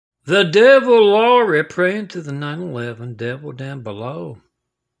The devil, Laurie, praying to the 9/11 devil down below.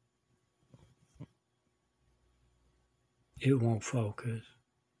 It won't focus.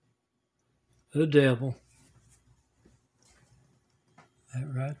 The devil.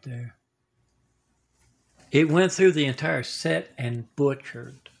 That right there. It went through the entire set and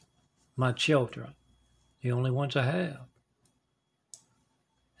butchered my children. The only ones I have.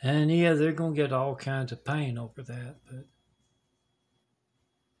 And yeah, they're going to get all kinds of pain over that. But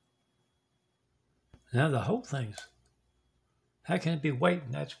now the whole thing's, how can it be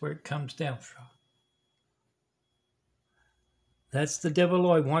waiting? That's where it comes down from. That's the devil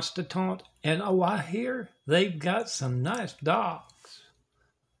Lloyd wants to taunt. And oh, I hear they've got some nice dogs.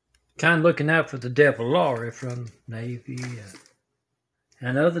 Kind of looking out for the devil Laurie from Navy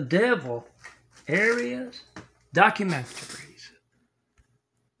and other devil areas, documentaries.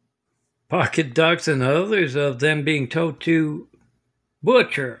 Pocket ducks and others of them being told to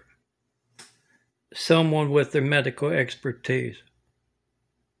butcher someone with their medical expertise.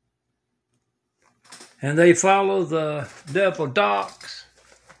 And they follow the devil docs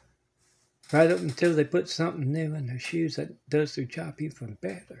right up until they put something new in their shoes that does their job even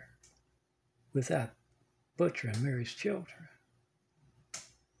better without butchering Mary's children.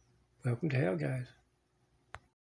 Welcome to hell, guys.